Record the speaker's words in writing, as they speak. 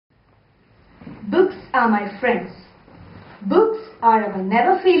are my friends. Books are our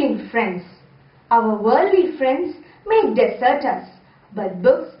never-failing friends. Our worldly friends may desert us, but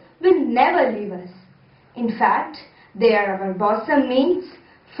books will never leave us. In fact, they are our bosom mates,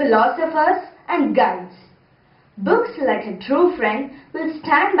 philosophers and guides. Books, like a true friend, will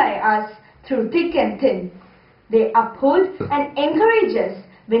stand by us through thick and thin. They uphold and encourage us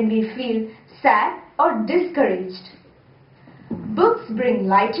when we feel sad or discouraged. Books bring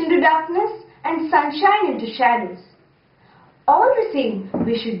light into darkness and sunshine into shadows. All the same,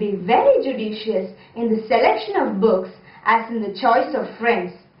 we should be very judicious in the selection of books as in the choice of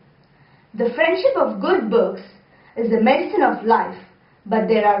friends. The friendship of good books is the medicine of life, but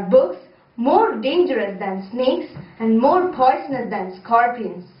there are books more dangerous than snakes and more poisonous than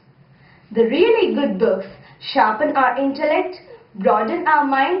scorpions. The really good books sharpen our intellect, broaden our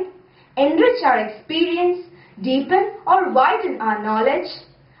mind, enrich our experience, deepen or widen our knowledge,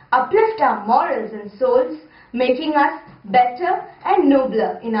 uplift our morals and souls, making us better and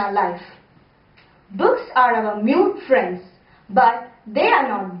nobler in our life. Books are our mute friends, but they are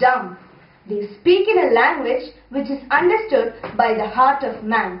not dumb. They speak in a language which is understood by the heart of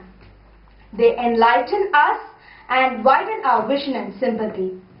man. They enlighten us and widen our vision and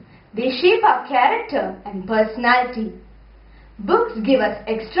sympathy. They shape our character and personality. Books give us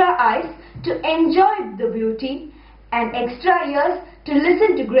extra eyes to enjoy the beauty and extra ears to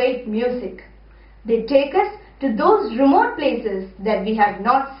listen to great music. They take us to those remote places that we have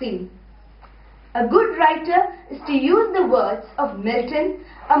not seen. A good writer is to use the words of Milton,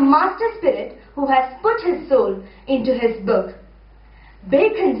 a master spirit who has put his soul into his book.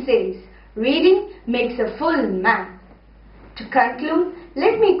 Bacon says, reading makes a full man. To conclude,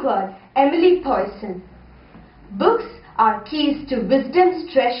 let me quote Emily Poisson. Books are keys to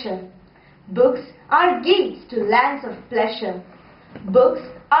wisdom's treasure. Books are gates to lands of pleasure. Books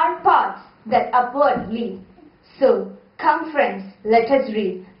are paths that upward lead. So, come friends, let us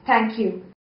read. Thank you.